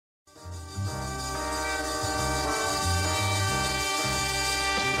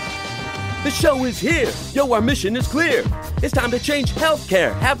The show is here. Yo, our mission is clear. It's time to change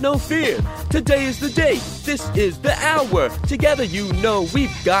healthcare. Have no fear. Today is the day. This is the hour. Together, you know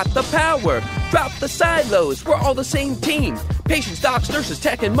we've got the power. Drop the silos. We're all the same team. Patients, docs, nurses,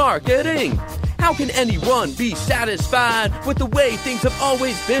 tech, and marketing. How can anyone be satisfied with the way things have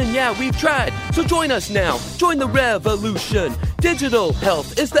always been? Yeah, we've tried. So join us now. Join the revolution. Digital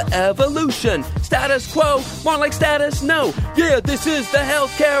health is the evolution. Status quo, more like status no. Yeah, this is the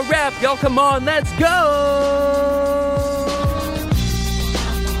healthcare rap. Y'all come on, let's go.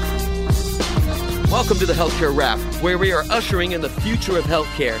 Welcome to the Healthcare Rap, where we are ushering in the future of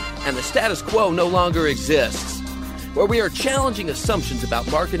healthcare and the status quo no longer exists. Where we are challenging assumptions about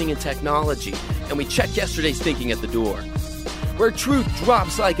marketing and technology, and we check yesterday's thinking at the door. Where truth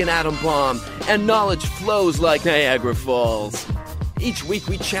drops like an atom bomb, and knowledge flows like Niagara Falls. Each week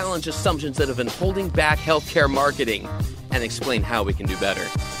we challenge assumptions that have been holding back healthcare marketing, and explain how we can do better.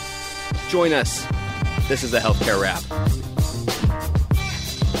 Join us. This is the Healthcare Rap.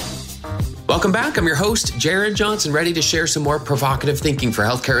 Welcome back. I'm your host, Jared Johnson, ready to share some more provocative thinking for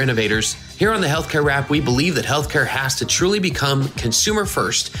healthcare innovators. Here on the Healthcare Rap, we believe that healthcare has to truly become consumer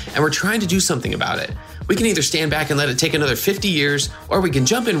first, and we're trying to do something about it. We can either stand back and let it take another 50 years, or we can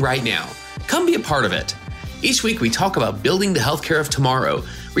jump in right now. Come be a part of it. Each week, we talk about building the healthcare of tomorrow.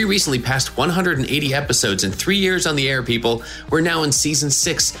 We recently passed 180 episodes in 3 years on the air, people. We're now in season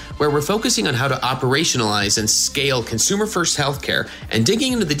 6, where we're focusing on how to operationalize and scale consumer-first healthcare and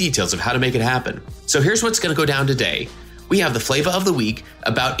digging into the details of how to make it happen. So here's what's going to go down today. We have the flavor of the week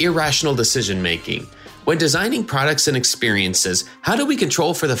about irrational decision-making. When designing products and experiences, how do we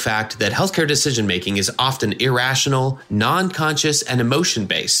control for the fact that healthcare decision-making is often irrational, non-conscious, and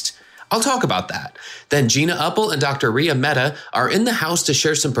emotion-based? I'll talk about that. Then Gina Uppel and Dr. Ria Mehta are in the house to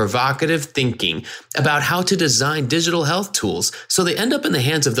share some provocative thinking about how to design digital health tools so they end up in the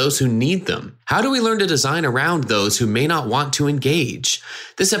hands of those who need them. How do we learn to design around those who may not want to engage?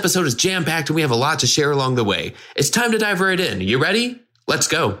 This episode is jam-packed and we have a lot to share along the way. It's time to dive right in. You ready? Let's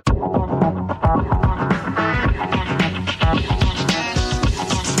go.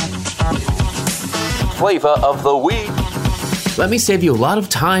 Flavor of the week. Let me save you a lot of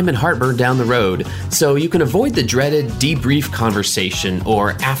time and heartburn down the road so you can avoid the dreaded debrief conversation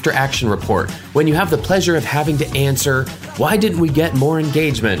or after-action report when you have the pleasure of having to answer, why didn't we get more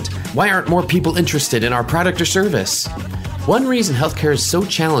engagement? Why aren't more people interested in our product or service? One reason healthcare is so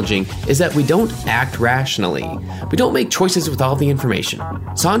challenging is that we don't act rationally. We don't make choices with all the information.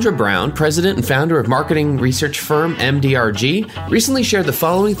 Sandra Brown, president and founder of marketing research firm MDRG, recently shared the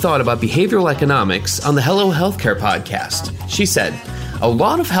following thought about behavioral economics on the Hello Healthcare podcast. She said, a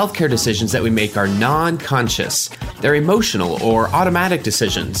lot of healthcare decisions that we make are non-conscious. They're emotional or automatic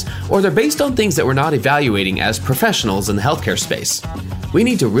decisions, or they're based on things that we're not evaluating as professionals in the healthcare space. We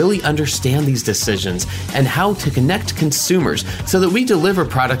need to really understand these decisions and how to connect consumers so that we deliver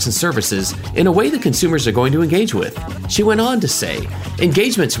products and services in a way that consumers are going to engage with. She went on to say,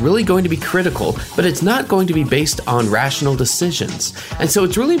 engagement's really going to be critical, but it's not going to be based on rational decisions. And so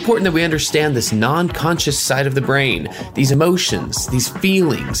it's really important that we understand this non-conscious side of the brain, these emotions, these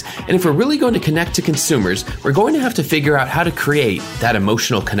feelings. And if we're really going to connect to consumers, we're going to have to figure out how to create that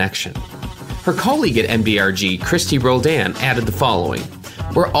emotional connection. Her colleague at MDRG, Christy Roldan, added the following.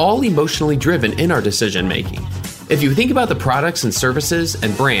 We're all emotionally driven in our decision making. If you think about the products and services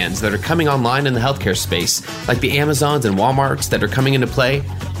and brands that are coming online in the healthcare space, like the Amazons and Walmarts that are coming into play,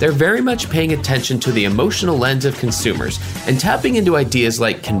 they're very much paying attention to the emotional lens of consumers and tapping into ideas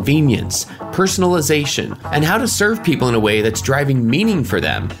like convenience, personalization, and how to serve people in a way that's driving meaning for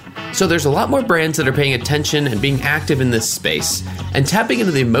them. So there's a lot more brands that are paying attention and being active in this space and tapping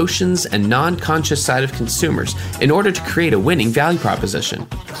into the emotions and non-conscious side of consumers in order to create a winning value proposition.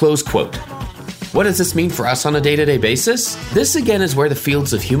 Close quote. What does this mean for us on a day-to-day basis? This again is where the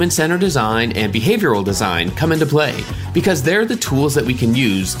fields of human-centered design and behavioral design come into play, because they're the tools that we can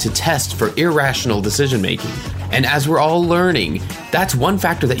use to test for irrational decision-making. And as we're all learning, that's one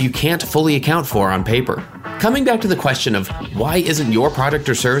factor that you can't fully account for on paper. Coming back to the question of why isn't your product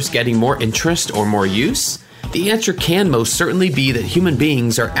or service getting more interest or more use? The answer can most certainly be that human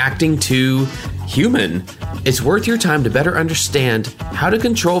beings are acting too human. It's worth your time to better understand how to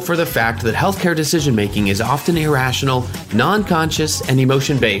control for the fact that healthcare decision-making is often irrational, non-conscious, and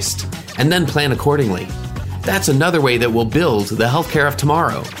emotion-based, and then plan accordingly. That's another way that we'll build the healthcare of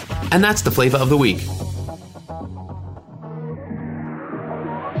tomorrow. And that's the flavor of the week.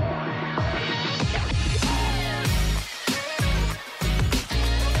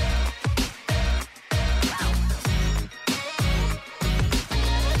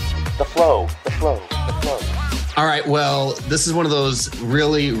 All right. Well, this is one of those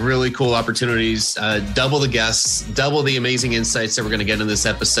really, really cool opportunities. Double the guests, double the amazing insights that we're going to get in this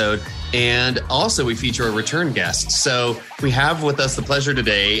episode. And also we feature a return guest. So we have with us the pleasure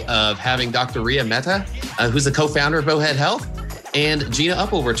today of having Dr. Ria Mehta, who's the co-founder of Bowhead Health. And Gina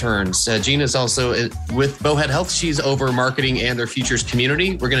Uppel returns. Gina is also with Bowhead Health. She's over marketing and their futures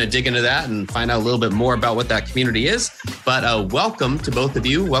community. We're going to dig into that and find out a little bit more about what that community is. But welcome to both of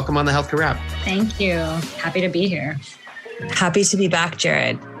you. Welcome on the Healthcare Wrap. Thank you. Happy to be here. Happy to be back,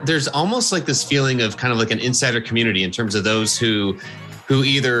 Jared. There's almost like this feeling of kind of like an insider community in terms of those who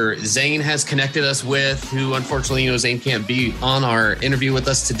either Zane has connected us with, who unfortunately, Zane can't be on our interview with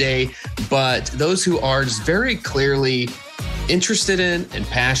us today, but those who are just very clearly interested in and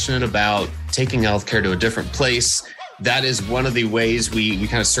passionate about taking healthcare to a different place. That is one of the ways we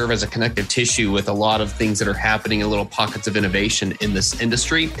kind of serve as a connective tissue with a lot of things that are happening in little pockets of innovation in this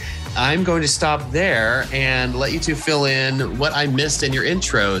industry. I'm going to stop there and let you two fill in what I missed in your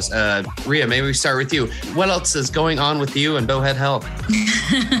intros. Ria, maybe we start with you. What else is going on with you and Bowhead Health?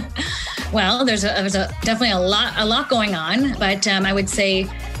 Well, there's definitely a lot going on, but I would say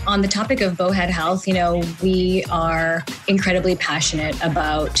on the topic of Bowhead Health, we are incredibly passionate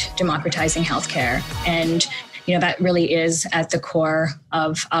about democratizing healthcare, and that really is at the core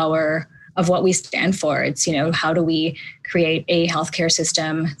of what we stand for. It's how do we create a healthcare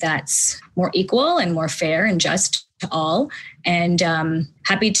system that's more equal and more fair and just to all. And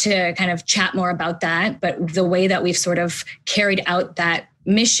happy to kind of chat more about that. But the way that we've sort of carried out that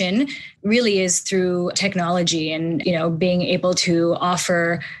mission really is through technology and, being able to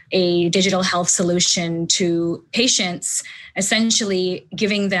offer a digital health solution to patients, essentially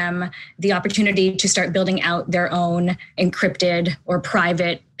giving them the opportunity to start building out their own encrypted or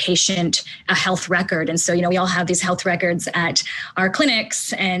private patient health record. And so, we all have these health records at our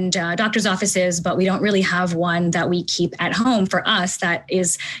clinics and doctor's offices, but we don't really have one that we keep at home for us that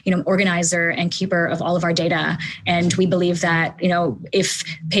is, organizer and keeper of all of our data. And we believe that, if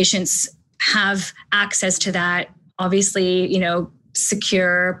patients have access to that, obviously,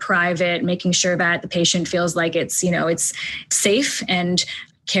 secure, private, making sure that the patient feels like it's safe and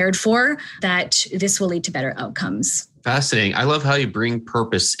cared for, that this will lead to better outcomes. Fascinating. I love how you bring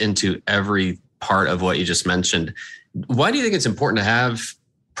purpose into every part of what you just mentioned. Why do you think it's important to have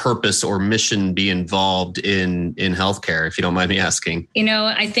purpose or mission be involved in healthcare, if you don't mind me asking?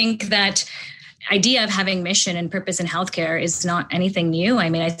 I think that idea of having mission and purpose in healthcare is not anything new.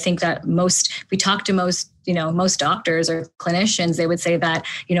 I mean, I think that most doctors or clinicians, they would say that,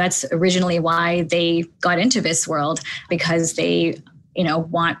 that's originally why they got into this world, because they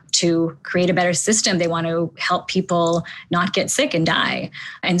want to create a better system. They want to help people not get sick and die.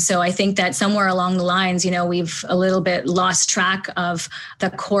 And so I think that somewhere along the lines, we've a little bit lost track of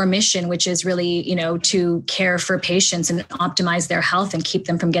the core mission, which is really, to care for patients and optimize their health and keep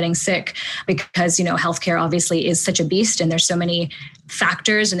them from getting sick, because, healthcare obviously is such a beast and there's so many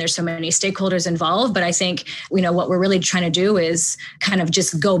factors and there's so many stakeholders involved. But I think, what we're really trying to do is kind of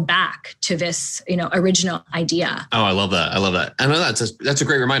just go back to this, original idea. Oh, I love that. I know that's a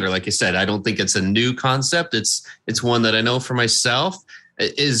great reminder. Like you said, I don't think it's a new concept. It's one that I know for myself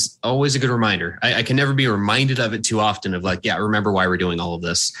is always a good reminder. I can never be reminded of it too often of remember why we're doing all of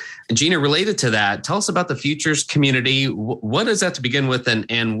this. And Gina, related to that, tell us about the Futures community. What is that to begin with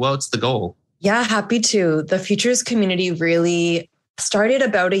and what's the goal? Yeah, happy to. The Futures community really started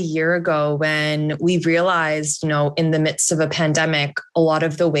about a year ago when we realized, in the midst of a pandemic, a lot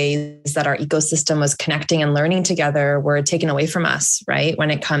of the ways that our ecosystem was connecting and learning together were taken away from us, right? When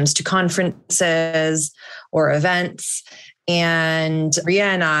it comes to conferences or events. And Ria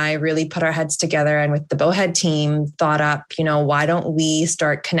and I really put our heads together and with the Bowhead team thought up, why don't we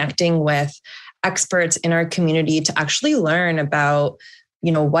start connecting with experts in our community to actually learn about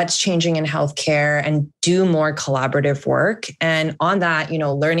what's changing in healthcare and do more collaborative work. And on that,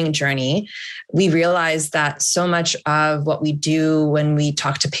 learning journey, we realized that so much of what we do when we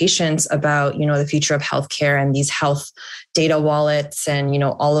talk to patients about, the future of healthcare and these health data wallets and,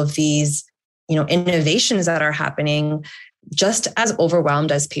 all of these, innovations that are happening, just as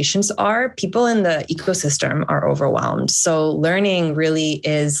overwhelmed as patients are, people in the ecosystem are overwhelmed. So learning really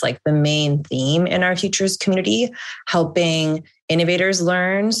is like the main theme in our Futures community, helping innovators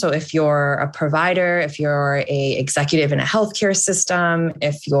learn. So if you're a provider, if you're a executive in a healthcare system,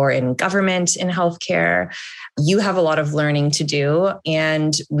 if you're in government in healthcare, you have a lot of learning to do.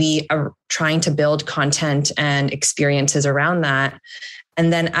 And we are trying to build content and experiences around that.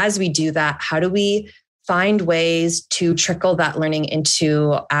 And then as we do that, how do we find ways to trickle that learning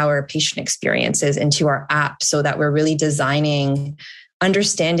into our patient experiences, into our app, so that we're really designing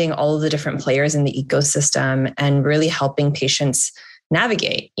understanding all of the different players in the ecosystem and really helping patients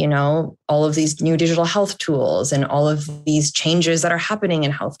navigate, all of these new digital health tools and all of these changes that are happening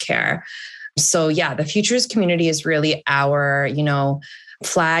in healthcare. So yeah, the Futures community is really our,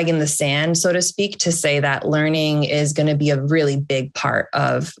 flag in the sand, so to speak, to say that learning is going to be a really big part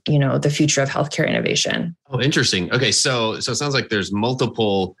of, the future of healthcare innovation. Oh, interesting. Okay. So it sounds like there's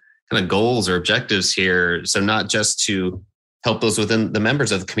multiple kind of goals or objectives here. So not just to help those within the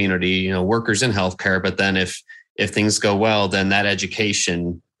members of the community, workers in healthcare, but then if things go well, then that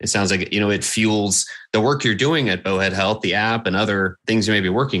education, it sounds like, it fuels the work you're doing at Bowhead Health, the app and other things you may be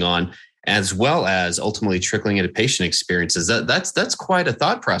working on, as well as ultimately trickling into patient experiences. That's quite a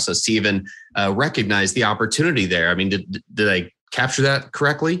thought process to even recognize the opportunity there. I mean, did I capture that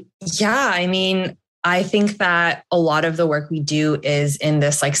correctly? Yeah, I think that a lot of the work we do is in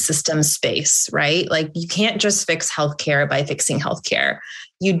this system space, right? You can't just fix healthcare by fixing healthcare.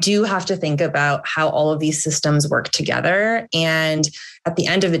 You do have to think about how all of these systems work together. And at the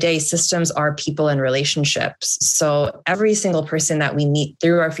end of the day, systems are people and relationships. So every single person that we meet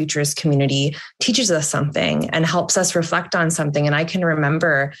through our Futures community teaches us something and helps us reflect on something. And I can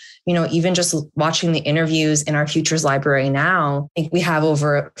remember, even just watching the interviews in our Futures library now, I think we have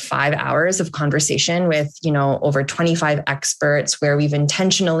over 5 hours of conversation with, over 25 experts where we've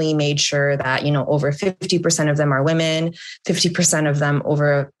intentionally made sure that, over 50% of them are women, 50% of them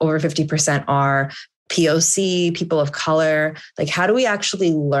over 50% are POC, people of color. How do we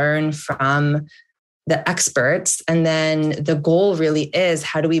actually learn from the experts? And then the goal really is,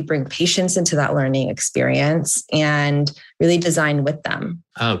 how do we bring patients into that learning experience and really design with them?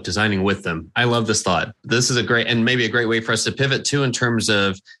 Oh, designing with them. I love this thought. This is maybe a great way for us to pivot too, in terms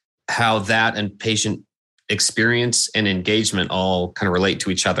of how that and patient experience and engagement all kind of relate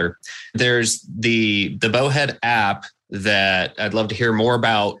to each other. There's the Bowhead app that I'd love to hear more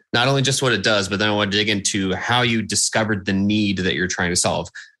about, not only just what it does, but then I want to dig into how you discovered the need that you're trying to solve.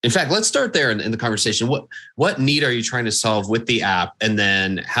 In fact, let's start there in the conversation. What need are you trying to solve with the app? And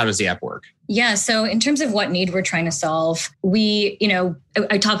then how does the app work? Yeah. So in terms of what need we're trying to solve, we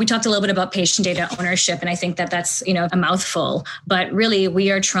talked a little bit about patient data ownership, and I think that's, a mouthful, but really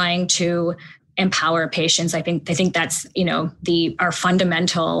we are trying to empower patients. I think that's, our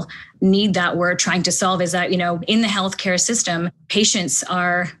fundamental need that we're trying to solve is that, in the healthcare system, patients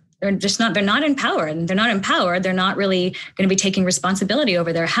they're not empowered. They're not empowered. They're not really going to be taking responsibility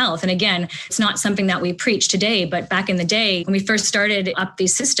over their health. And again, it's not something that we preach today, but back in the day, when we first started up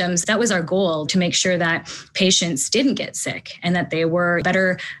these systems, that was our goal, to make sure that patients didn't get sick and that they were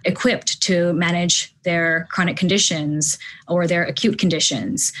better equipped to manage their chronic conditions or their acute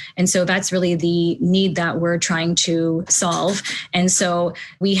conditions. And so that's really the need that we're trying to solve. And so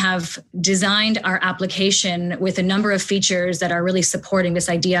we have designed our application with a number of features that are really supporting this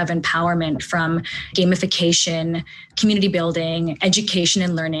idea of empowerment, from gamification, community building, education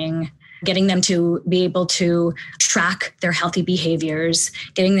and learning, getting them to be able to track their healthy behaviors,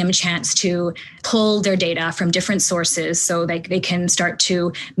 getting them a chance to pull their data from different sources so they can start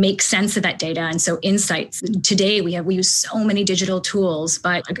to make sense of that data. And so insights. Today, we use so many digital tools,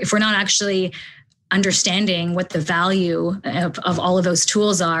 but if we're not actually understanding what the value of all of those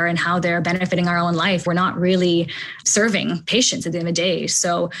tools are and how they're benefiting our own life, we're not really serving patients at the end of the day.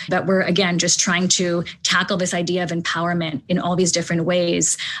 So that we're, again, just trying to tackle this idea of empowerment in all these different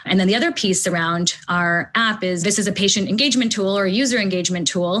ways. And then the other piece around our app is, this is a patient engagement tool or a user engagement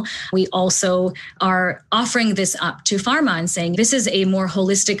tool. We also are offering this up to pharma and saying, this is a more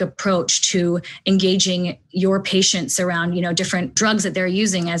holistic approach to engaging your patients around, different drugs that they're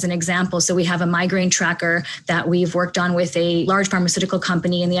using, as an example. So we have a migraine tracker that we've worked on with a large pharmaceutical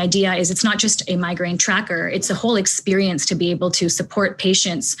company. And the idea is, it's not just a migraine tracker, it's a whole experience to be able to support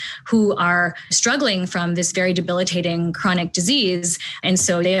patients who are struggling from this very debilitating chronic disease. And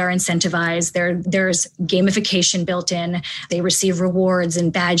so they are incentivized. There's gamification built in. They receive rewards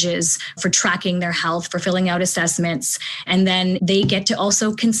and badges for tracking their health, for filling out assessments. And then they get to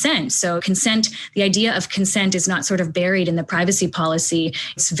also consent. So consent, the idea of consent is not sort of buried in the privacy policy.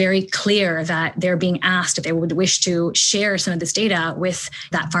 It's very clear that they're being asked if they would wish to share some of this data with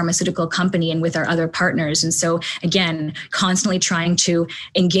that pharmaceutical company and with our other partners. And so again, constantly trying to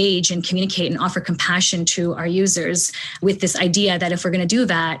engage and communicate and offer compassion to our users with this idea that if we're going to do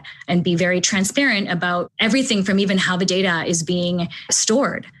that and be very transparent about everything from even how the data is being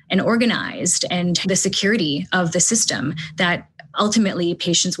stored and organized and the security of the system, that ultimately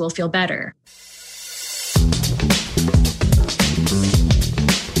patients will feel better.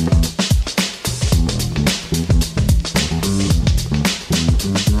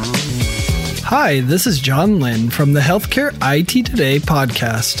 Hi, this is John Lynn from the Healthcare IT Today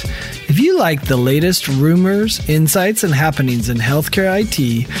podcast. If you like the latest rumors, insights, and happenings in healthcare IT,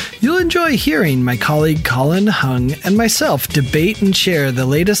 you'll enjoy hearing my colleague Colin Hung and myself debate and share the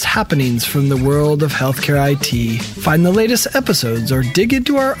latest happenings from the world of healthcare IT. Find the latest episodes or dig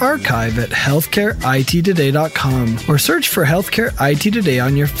into our archive at healthcareittoday.com or search for Healthcare IT Today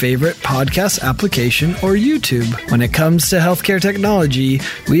on your favorite podcast application or YouTube. When it comes to healthcare technology,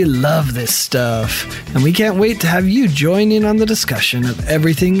 we love this stuff, and we can't wait to have you join in on the discussion of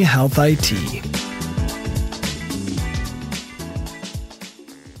everything health IT.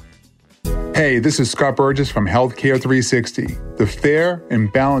 Hey, this is Scott Burgess from Healthcare 360, the fair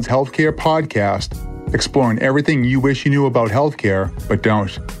and balanced healthcare podcast, exploring everything you wish you knew about healthcare, but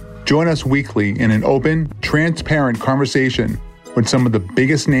don't. Join us weekly in an open, transparent conversation with some of the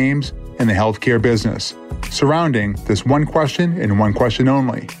biggest names in the healthcare business, surrounding this one question and one question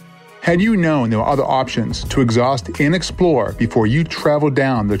only. Had you known there were other options to exhaust and explore before you traveled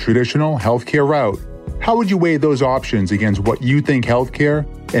down the traditional healthcare route, how would you weigh those options against what you think healthcare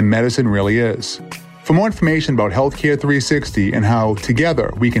and medicine really is? For more information about Healthcare 360 and how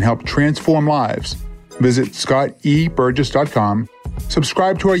together we can help transform lives, visit scotteburgess.com,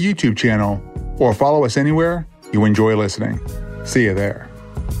 subscribe to our YouTube channel, or follow us anywhere you enjoy listening. See you there.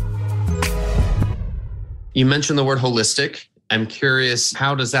 You mentioned the word holistic. I'm curious,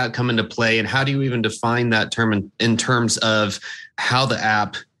 how does that come into play, and how do you even define that term in terms of how the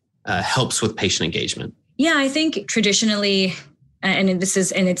app helps with patient engagement? Yeah, I think traditionally, I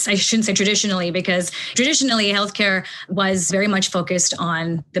shouldn't say traditionally, because traditionally healthcare was very much focused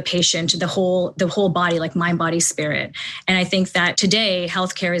on the patient, the whole body, like mind, body, spirit. And I think that today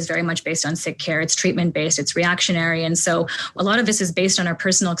healthcare is very much based on sick care. It's treatment based, it's reactionary. And so a lot of this is based on our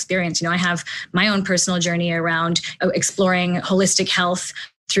personal experience. I have my own personal journey around exploring holistic health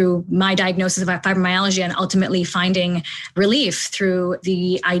through my diagnosis of fibromyalgia and ultimately finding relief through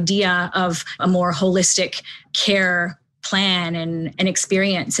the idea of a more holistic care plan and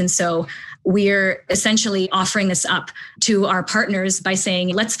experience. And so we're essentially offering this up to our partners by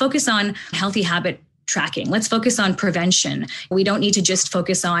saying, let's focus on healthy habit tracking. Let's focus on prevention. We don't need to just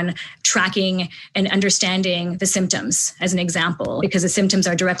focus on tracking and understanding the symptoms, as an example, because the symptoms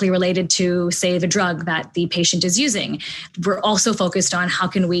are directly related to, say, the drug that the patient is using. We're also focused on how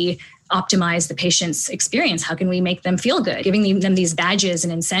can we optimize the patient's experience? How can we make them feel good? Giving them these badges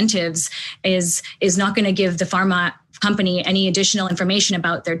and incentives is not going to give the pharma company any additional information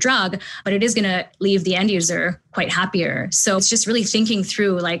about their drug, but it is going to leave the end user quite happier. So it's just really thinking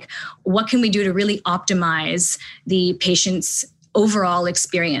through, like, what can we do to really optimize the patient's overall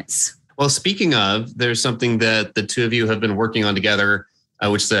experience? Well, speaking of, there's something that the two of you have been working on together,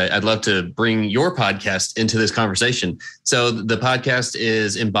 which I'd love to bring your podcast into this conversation. So the podcast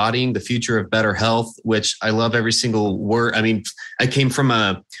is Embodying the Future of Better Health, which I love every single word. I mean, I came from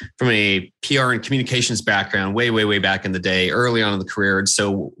a PR and communications background way back in the day, early on in the career. And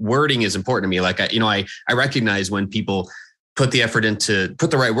so wording is important to me. Like, I recognize when people put the effort into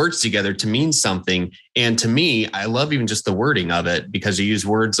put the right words together to mean something. And to me, I love even just the wording of it, because you use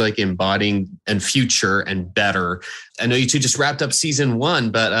words like embodying and future and better. I know you two just wrapped up season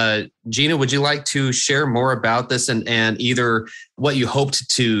 1, but Gina, would you like to share more about this and either what you hoped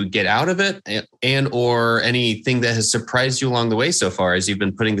to get out of it and or anything that has surprised you along the way so far as you've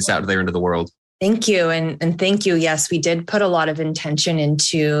been putting this out there into the world? Thank you. And thank you. Yes, we did put a lot of intention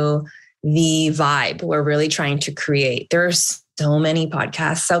into the vibe we're really trying to create. There's so many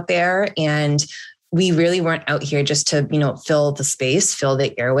podcasts out there, and we really weren't out here just to, fill the space, fill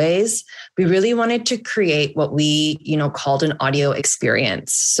the airways. We really wanted to create what we, called an audio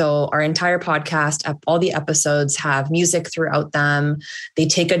experience. So our entire podcast, all the episodes have music throughout them. They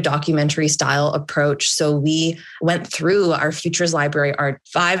take a documentary style approach. So we went through our Futures Library, our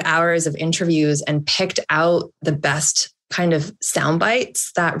 5 hours of interviews, and picked out the best kind of sound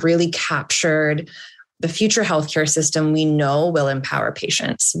bites that really captured the future healthcare system we know will empower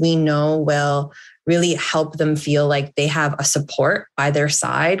patients. We know will really help them feel like they have a support by their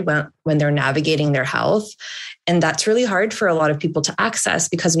side when they're navigating their health. And that's really hard for a lot of people to access,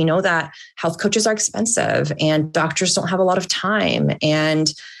 because we know that health coaches are expensive and doctors don't have a lot of time.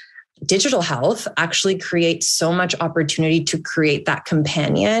 And digital health actually creates so much opportunity to create that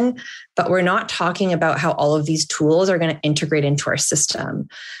companion, but we're not talking about how all of these tools are going to integrate into our system.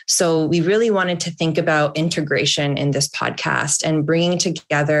 So we really wanted to think about integration in this podcast and bringing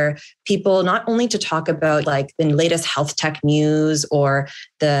together people, not only to talk about like the latest health tech news or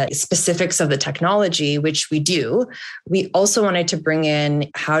the specifics of the technology, which we do. We also wanted to bring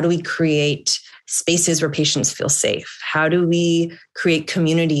in, how do we create spaces where patients feel safe? How do we create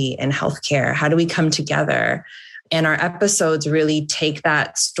community in healthcare? How do we come together? And our episodes really take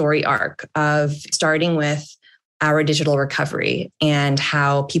that story arc of starting with our digital recovery and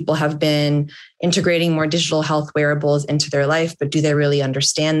how people have been integrating more digital health wearables into their life, but do they really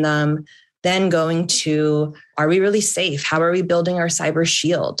understand them? Then going to, are we really safe? How are we building our cyber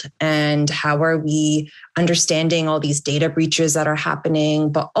shield? And how are we understanding all these data breaches that are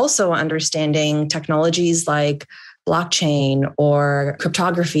happening, but also understanding technologies like blockchain or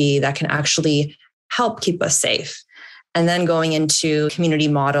cryptography that can actually help keep us safe? And then going into community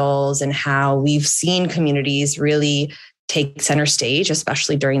models and how we've seen communities really take center stage,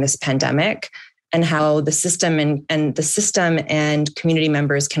 especially during this pandemic, and how the system and community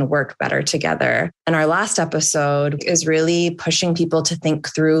members can work better together. And our last episode is really pushing people to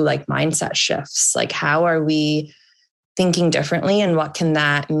think through like mindset shifts, like how are we thinking differently and what can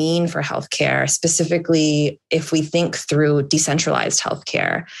that mean for healthcare, specifically if we think through decentralized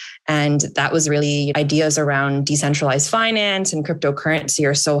healthcare. And that was really ideas around decentralized finance and cryptocurrency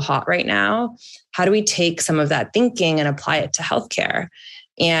are so hot right now. How do we take some of that thinking and apply it to healthcare?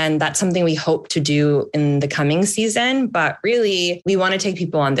 And that's something we hope to do in the coming season. But really, we want to take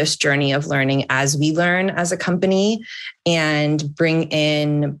people on this journey of learning as we learn as a company and bring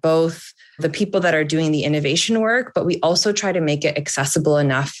in both the people that are doing the innovation work, but we also try to make it accessible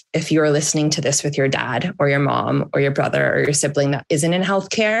enough if you're listening to this with your dad or your mom or your brother or your sibling that isn't in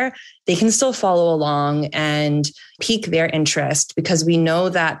healthcare, they can still follow along and pique their interest, because we know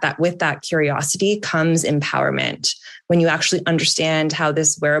that with that curiosity comes empowerment. When you actually understand how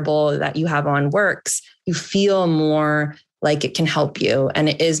this wearable that you have on works, you feel more like it can help you and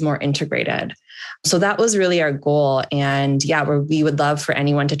it is more integrated. So that was really our goal. And yeah, we would love for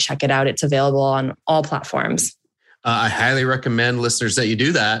anyone to check it out. It's available on all platforms. I highly recommend listeners that you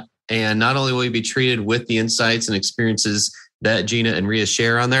do that. And not only will you be treated with the insights and experiences that Gina and Rhea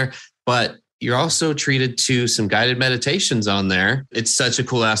share on there, but you're also treated to some guided meditations on there. It's such a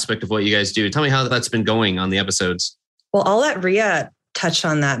cool aspect of what you guys do. Tell me how that's been going on the episodes. Well, I'll let Rhea touch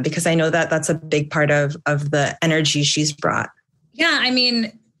on that because I know that that's a big part of the energy she's brought. Yeah, I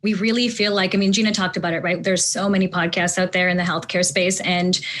mean, we really feel like, Gina talked about it, right? There's so many podcasts out there in the healthcare space.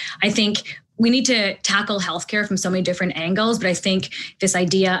 And I think we need to tackle healthcare from so many different angles. But I think this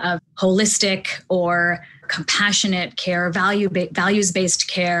idea of holistic or compassionate care, values-based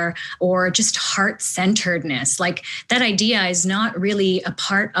care, or just heart-centeredness, like that idea is not really a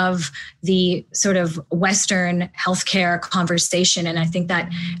part of the sort of Western healthcare conversation. And I think that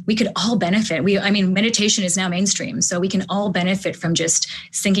we could all benefit. Meditation is now mainstream, so we can all benefit from just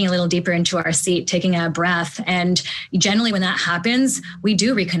sinking a little deeper into our seat, taking a breath. And generally when that happens, we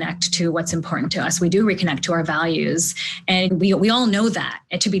do reconnect to what's important to us. We do reconnect to our values. And we all know that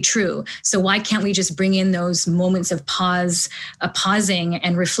to be true. So why can't we just bring in those moments of pausing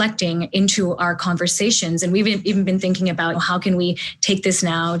and reflecting into our conversations? And we've even been thinking about how can we take this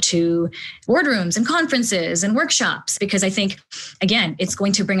now to boardrooms and conferences and workshops, because I think, again, it's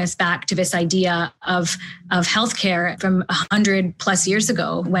going to bring us back to this idea of healthcare from 100+ years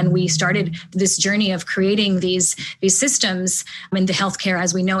ago when we started this journey of creating these systems in the healthcare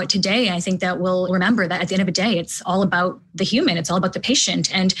as we know it today. I think that we'll remember that at the end of the day, it's all about the human. It's all about the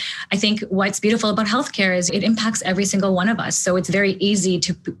patient. And I think what's beautiful about healthcare is it impacts every single one of us. So it's very easy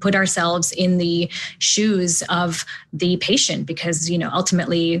to put ourselves in the shoes of the patient because,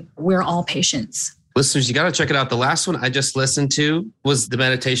 ultimately we're all patients. Listeners, you got to check it out. The last one I just listened to was the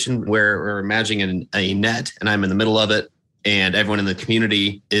meditation where we're imagining a net and I'm in the middle of it and everyone in the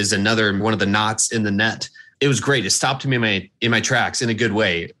community is another one of the knots in the net. It was great. It stopped me in my tracks in a good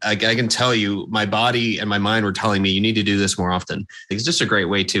way. I can tell you my body and my mind were telling me you need to do this more often. It's just a great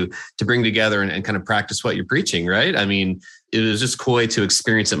way to bring together and kind of practice what you're preaching, right? I mean, it was just a cool way to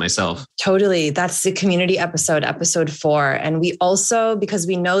experience it myself. Totally. That's the community episode 4. And we also, because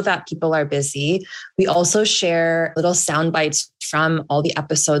we know that people are busy, we also share little sound bites from all the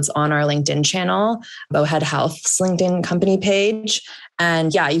episodes on our LinkedIn channel, Bowhead Health's LinkedIn company page.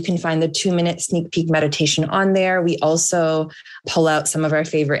 And yeah, you can find the 2-minute sneak peek meditation on there. We also pull out some of our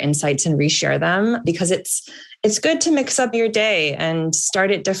favorite insights and reshare them because it's good to mix up your day and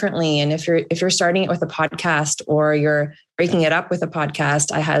start it differently. And if you're starting it with a podcast or you're breaking it up with a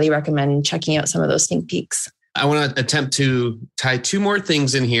podcast, I highly recommend checking out some of those sneak peeks. I want to attempt to tie 2 more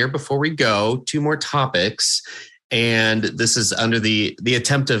things in here before we go, 2 more topics. And this is under the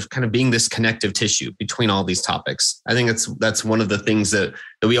attempt of kind of being this connective tissue between all these topics. I think that's one of the things that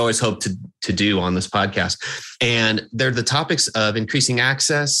we always hope to do on this podcast. And they're the topics of increasing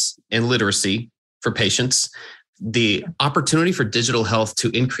access and literacy for patients, the opportunity for digital health to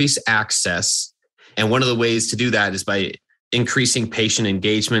increase access And one of the ways to do that is by increasing patient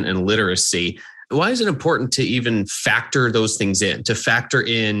engagement and literacy. Why is it important to even factor those things in, to factor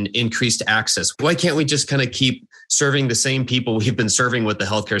in increased access? Why can't we just kind of keep serving the same people we've been serving with the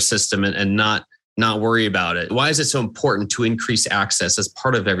healthcare system and not worry about it? Why is it so important to increase access as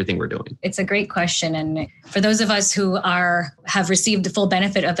part of everything we're doing? It's a great question. And for those of us who have received the full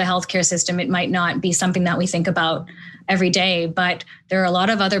benefit of the healthcare system, it might not be something that we think about every day, but there are a lot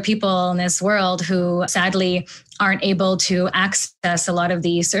of other people in this world who sadly aren't able to access a lot of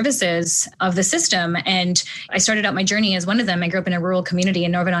the services of the system. And I started out my journey as one of them. I grew up in a rural community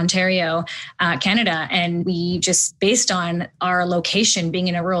in Northern Ontario, Canada. And we just, based on our location being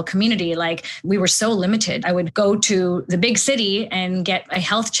in a rural community, like we were so limited. I would go to the big city and get a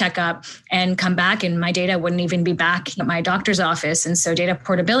health checkup and come back and my data wouldn't even be back at my doctor's office. And so data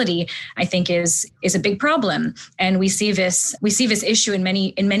portability, I think, is a big problem. And we see this issue in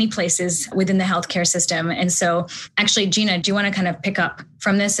many places within the healthcare system. And so actually, Gina, do you want to kind of pick up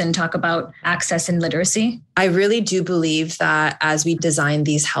from this and talk about access and literacy? I really do believe that as we design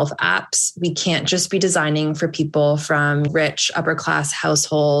these health apps, we can't just be designing for people from rich upper class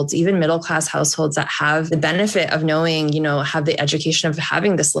households, even middle class households that have the benefit of knowing, have the education of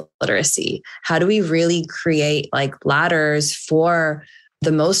having this literacy. How do we really create like ladders for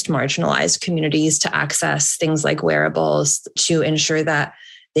the most marginalized communities to access things like wearables to ensure that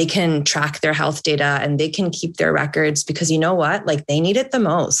they can track their health data and they can keep their records? Because you know what? Like they need it the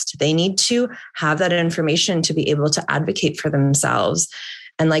most. They need to have that information to be able to advocate for themselves.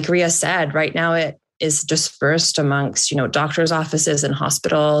 And like Ria said, right now it is dispersed amongst, doctors' offices and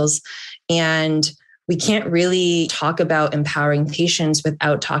hospitals. And we can't really talk about empowering patients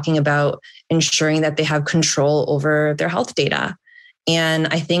without talking about ensuring that they have control over their health data. And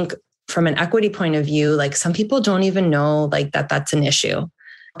I think from an equity point of view, like some people don't even know like that's an issue.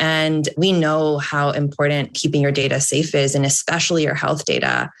 And we know how important keeping your data safe is, and especially your health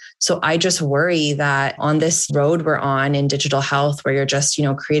data. So I just worry that on this road we're on in digital health, where you're just,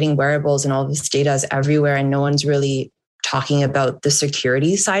 creating wearables and all this data is everywhere and no one's really talking about the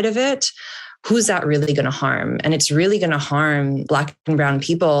security side of it, who's that really going to harm? And it's really going to harm Black and Brown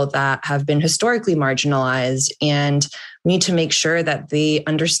people that have been historically marginalized. And we need to make sure that they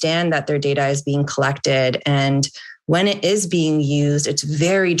understand that their data is being collected, and when it is being used, it's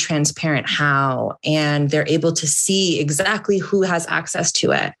very transparent how, and they're able to see exactly who has access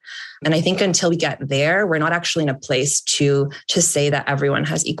to it. And I think until we get there, we're not actually in a place to say that everyone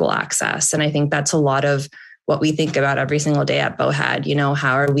has equal access. And I think that's a lot of what we think about every single day at Bowhead.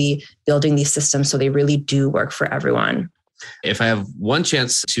 How are we building these systems so they really do work for everyone? If I have one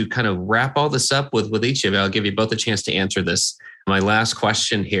chance to kind of wrap all this up with each of you, I'll give you both a chance to answer this. My last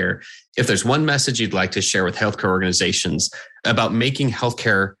question here, if there's one message you'd like to share with healthcare organizations about making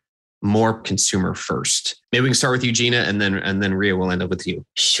healthcare more consumer first, maybe we can start with you, Gina, and then Ria will end up with you.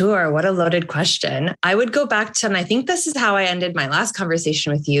 Sure. What a loaded question. I would go back to, and I think this is how I ended my last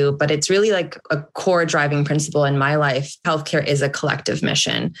conversation with you, but it's really like a core driving principle in my life. Healthcare is a collective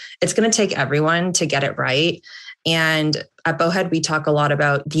mission. It's going to take everyone to get it right. And at Bowhead, we talk a lot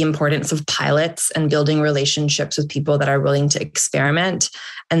about the importance of pilots and building relationships with people that are willing to experiment.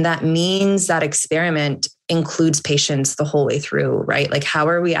 And that means that experiment includes patients the whole way through, right? Like, how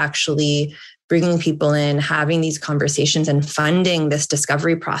are we actually bringing people in, having these conversations and funding this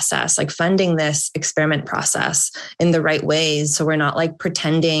discovery process, like funding this experiment process in the right ways. So we're not like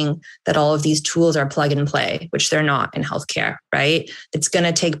pretending that all of these tools are plug and play, which they're not in healthcare, right? It's going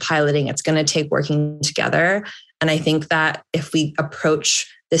to take piloting. It's going to take working together. And I think that if we approach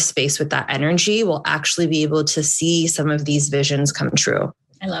this space with that energy, we'll actually be able to see some of these visions come true.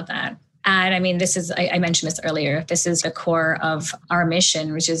 I love that. And I mean, I mentioned this earlier, this is the core of our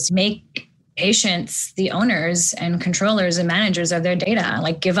mission, which is make patients the owners and controllers and managers of their data,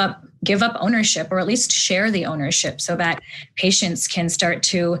 like give up ownership, or at least share the ownership, so that patients can start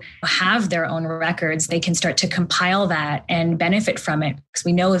to have their own records. They can start to compile that and benefit from it, because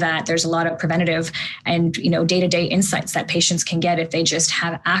we know that there's a lot of preventative and day-to-day insights that patients can get if they just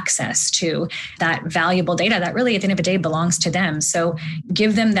have access to that valuable data that really at the end of the day belongs to them. So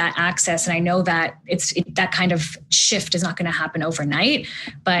give them that access. And I know that that kind of shift is not going to happen overnight,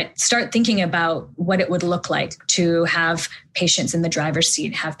 but start thinking about what it would look like to have patients in the driver's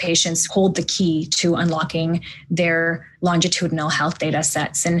seat, have patients hold the key to unlocking their longitudinal health data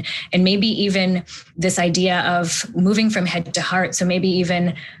sets, and maybe even this idea of moving from head to heart. So maybe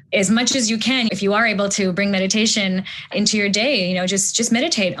even as much as you can, if you are able to bring meditation into your day, just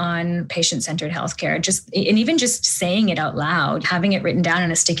meditate on patient-centered healthcare. And even just saying it out loud, having it written down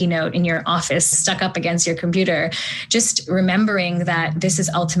on a sticky note in your office, stuck up against your computer, just remembering that this is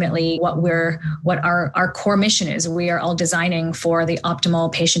ultimately what our core mission is. We are all designing for the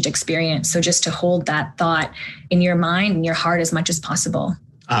optimal patient experience. So just to hold that thought in your mind and your heart as much as possible.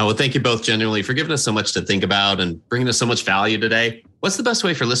 Well, thank you both genuinely for giving us so much to think about and bringing us so much value today. What's the best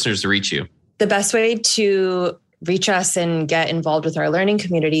way for listeners to reach you? The best way to reach us and get involved with our learning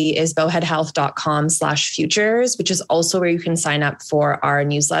community is bowheadhealth.com/futures, which is also where you can sign up for our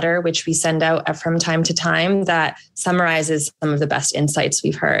newsletter, which we send out from time to time that summarizes some of the best insights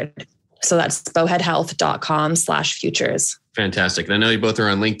we've heard. So that's bowheadhealth.com/futures. Fantastic. And I know you both are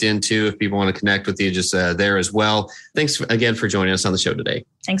on LinkedIn too. If people want to connect with you, just there as well. Thanks again for joining us on the show today.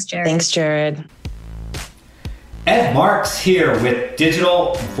 Thanks, Jared. Thanks, Jared. Ed Marks here with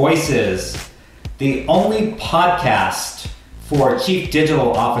Digital Voices, the only podcast for chief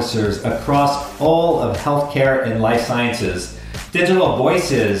digital officers across all of healthcare and life sciences. Digital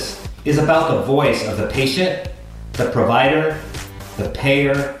Voices is about the voice of the patient, the provider, the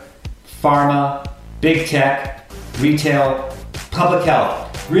payer, pharma, big tech, retail, public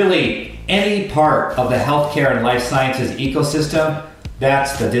health, really any part of the healthcare and life sciences ecosystem.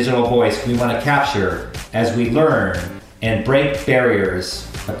 That's the digital voice we want to capture as we learn and break barriers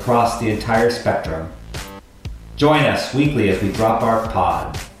across the entire spectrum. Join us weekly as we drop our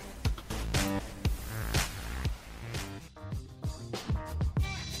pod.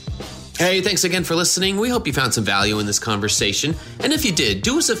 Hey, thanks again for listening. We hope you found some value in this conversation. And if you did,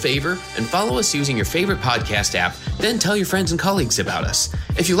 do us a favor and follow us using your favorite podcast app, then tell your friends and colleagues about us.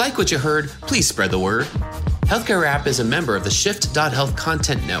 If you like what you heard, please spread the word. Healthcare App is a member of the Shift.Health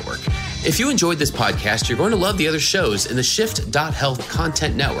Content Network. If you enjoyed this podcast, you're going to love the other shows in the Shift.Health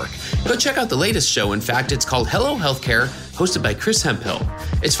Content Network. Go check out the latest show. In fact, it's called Hello Healthcare, hosted by Chris Hemphill.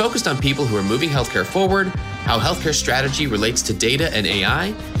 It's focused on people who are moving healthcare forward, how healthcare strategy relates to data and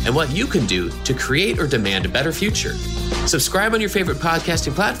AI, and what you can do to create or demand a better future. Subscribe on your favorite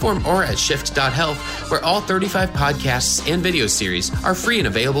podcasting platform or at Shift.Health, where all 35 podcasts and video series are free and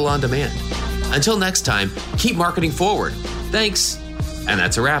available on demand. Until next time, keep marketing forward. Thanks, and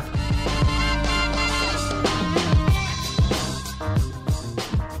that's a wrap.